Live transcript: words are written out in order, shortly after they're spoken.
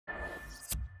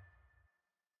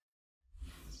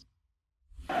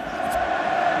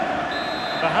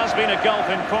has been a gulf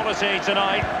in quality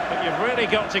tonight, but you've really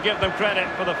got to give them credit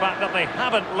for the fact that they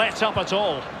haven't let up at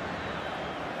all.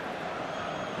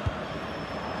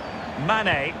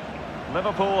 Mane.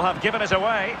 Liverpool have given it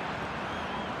away.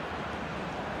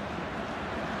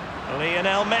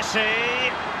 Lionel Messi.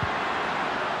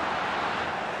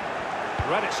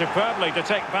 Read it superbly to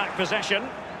take back possession.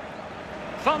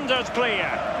 Thundered clear.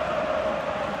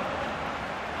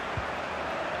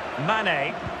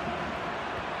 Mane.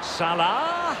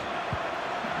 Salah.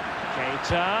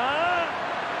 Keita.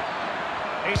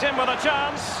 He's in with a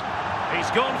chance.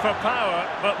 He's gone for power,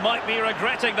 but might be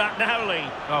regretting that now, Lee.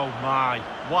 Oh my.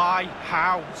 Why?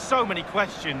 How? So many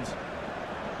questions.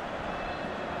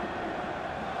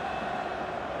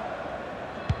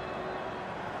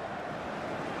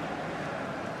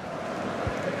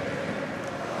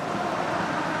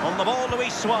 On the ball,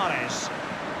 Luis Suarez.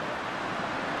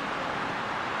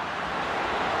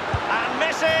 And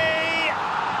Messi!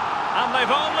 And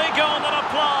they've only gone and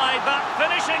applied that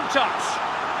finishing touch.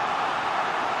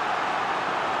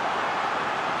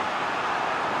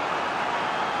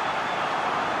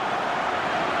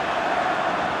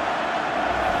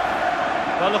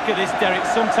 Well, look at this, Derek.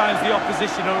 Sometimes the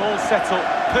opposition are all set up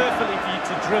perfectly for you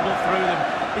to dribble through them.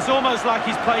 It's almost like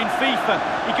he's playing FIFA.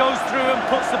 He goes through and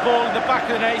puts the ball in the back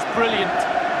of the net. It's brilliant.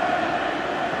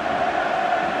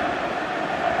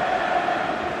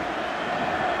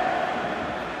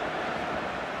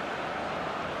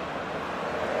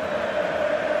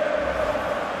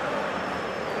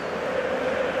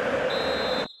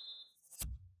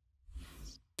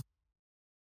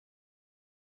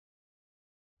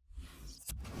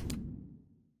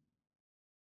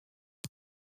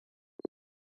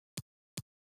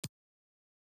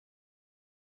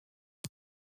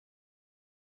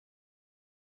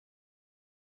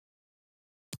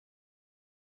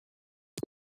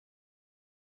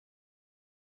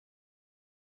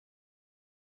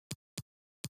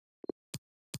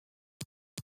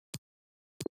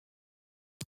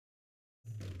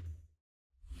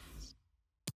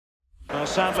 Well,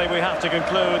 sadly, we have to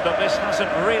conclude that this hasn't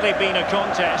really been a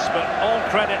contest, but all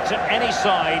credit to any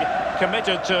side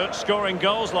committed to scoring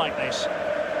goals like this.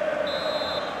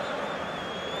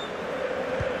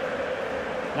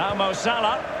 Now Mo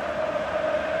Salah.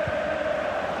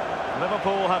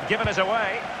 Liverpool have given it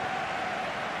away.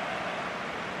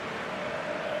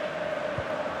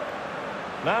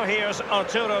 Now here's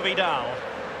Arturo Vidal.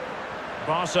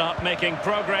 Barca making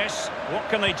progress. What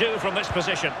can they do from this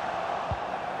position?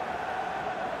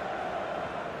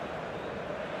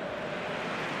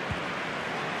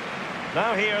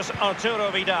 Now here's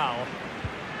Arturo Vidal.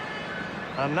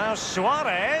 And now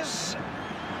Suarez.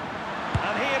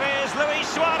 And here is Luis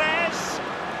Suarez.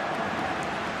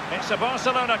 It's a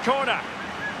Barcelona corner.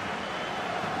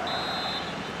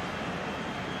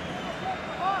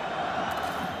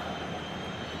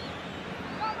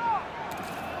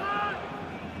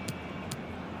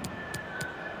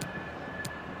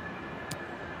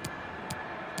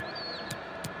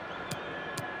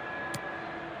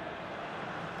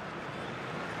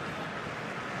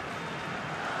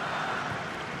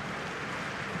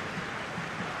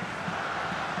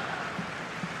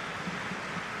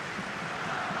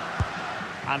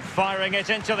 And firing it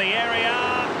into the area.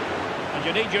 And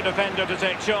you need your defender to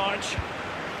take charge.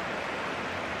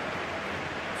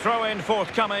 Throw in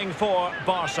forthcoming for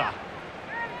Barca.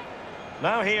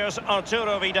 Now here's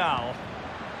Arturo Vidal.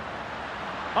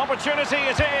 Opportunity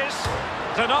it is.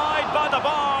 Denied by the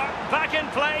bar. Back in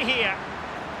play here.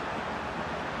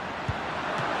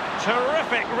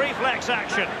 Terrific reflex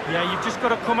action. Yeah, you've just got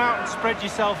to come out and spread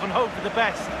yourself and hope for the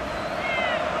best.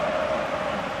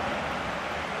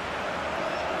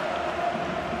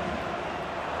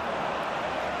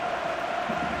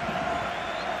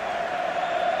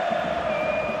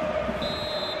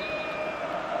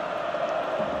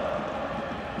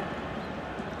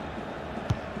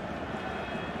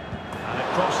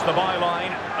 Crossed the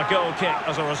byline, a goal kick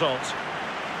as a result.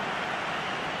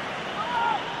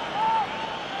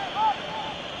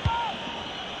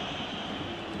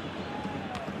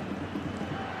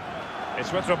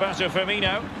 It's with Roberto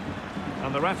Firmino,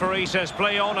 and the referee says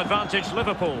play on, advantage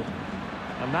Liverpool.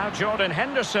 And now Jordan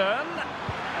Henderson.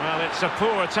 Well, it's a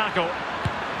poor tackle.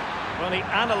 When he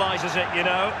analyses it, you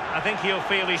know, I think he'll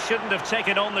feel he shouldn't have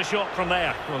taken on the shot from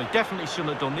there. Well, he definitely shouldn't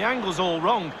have done. The angle's all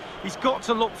wrong. He's got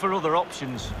to look for other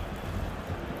options.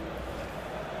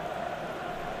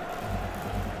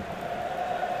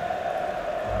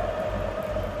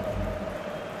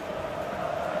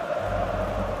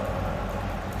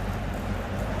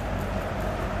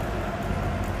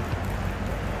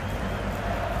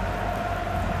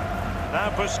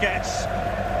 Now Busquets.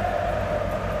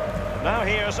 Now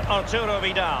here's Arturo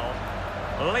Vidal.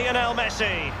 Lionel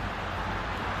Messi.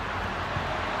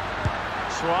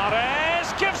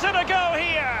 Suarez gives it a go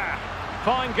here.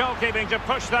 Fine goalkeeping to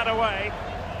push that away.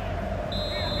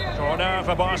 Corner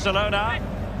for Barcelona.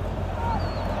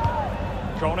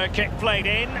 Corner kick played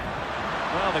in.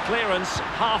 Well, the clearance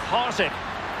half-hearted.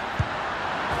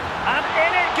 And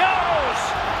in it goes!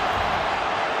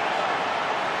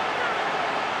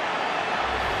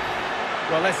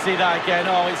 Well, let's see that again.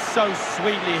 Oh, it's so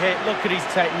sweetly hit. Look at his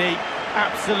technique.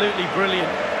 Absolutely brilliant.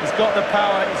 He's got the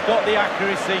power, he's got the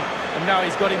accuracy, and now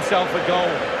he's got himself a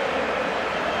goal.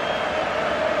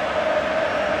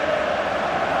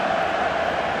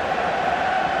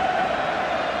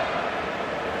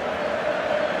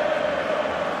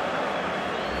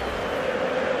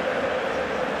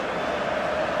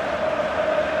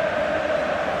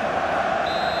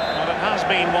 Has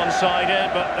been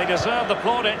one-sided, but they deserve the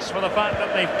plaudits for the fact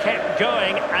that they've kept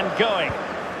going and going.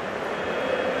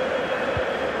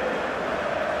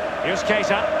 Here's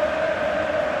Keita.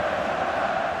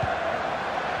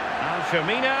 And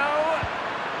Firmino.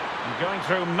 And going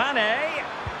through Mane.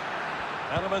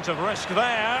 Element of risk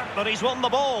there, but he's won the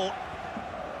ball.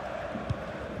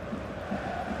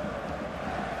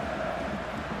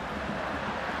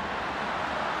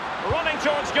 Running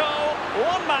towards goal.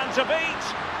 One man to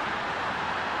beat.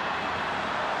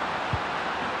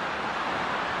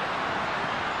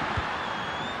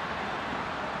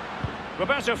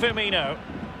 Roberto Firmino.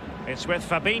 It's with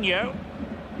Fabinho.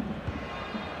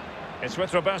 It's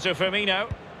with Roberto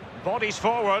Firmino. Bodies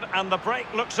forward and the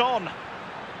break looks on.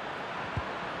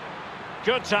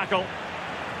 Good tackle.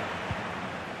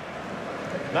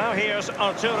 Now here's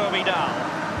Arturo Vidal.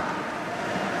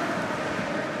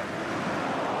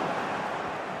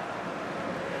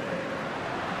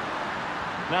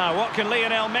 Now what can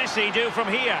Lionel Messi do from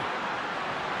here?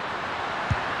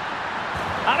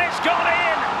 And it's gone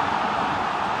in!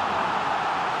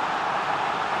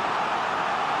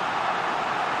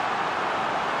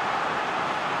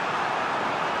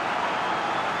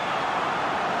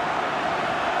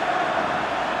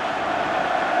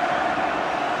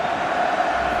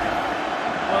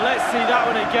 Let's see that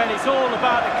one again. It's all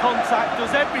about the contact,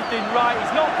 does everything right.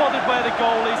 He's not bothered where the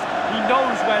goal is. He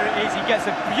knows where it is. He gets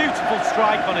a beautiful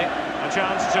strike on it. A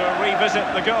chance to revisit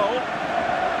the goal.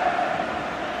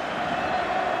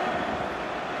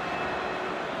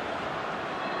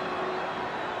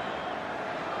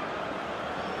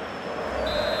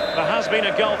 There has been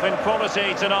a gulf in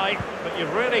quality tonight, but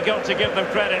you've really got to give them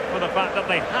credit for the fact that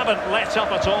they haven't let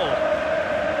up at all.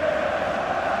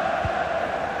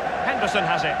 Henderson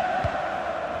has it.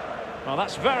 Well,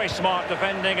 that's very smart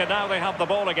defending, and now they have the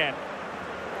ball again.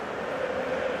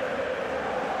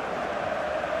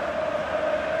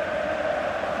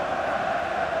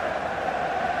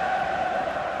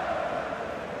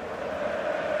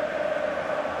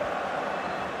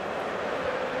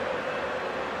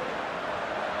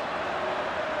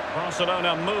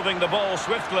 Barcelona moving the ball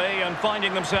swiftly and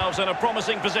finding themselves in a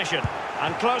promising position.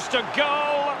 And close to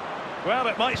goal. Well,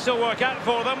 it might still work out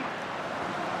for them.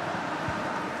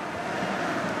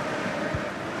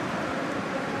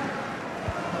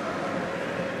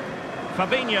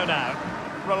 Fabinho now.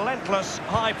 Relentless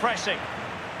high pressing.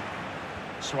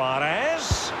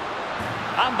 Suarez.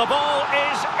 And the ball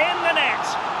is in the net.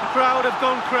 The crowd have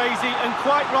gone crazy, and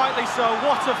quite rightly so.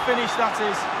 What a finish that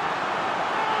is.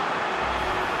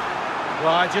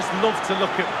 Well, I just love to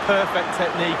look at perfect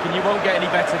technique, and you won't get any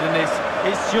better than this.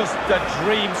 It's just a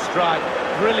dream strike.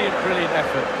 Brilliant, brilliant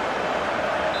effort.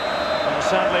 Well,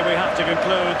 sadly, we have to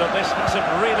conclude that this hasn't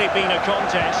really been a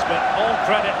contest, but all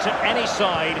credit to any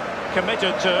side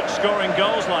committed to scoring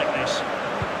goals like this.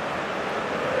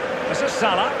 This is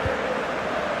Salah.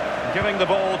 Giving the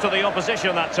ball to the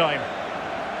opposition that time.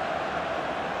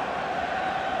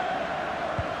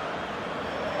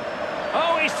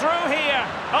 Oh, he's through here.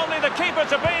 Only the keeper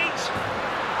to beat.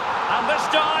 And this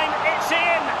time, it's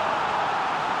in.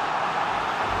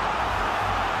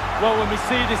 Well, when we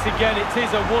see this again, it is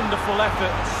a wonderful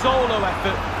effort, solo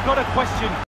effort, not a question.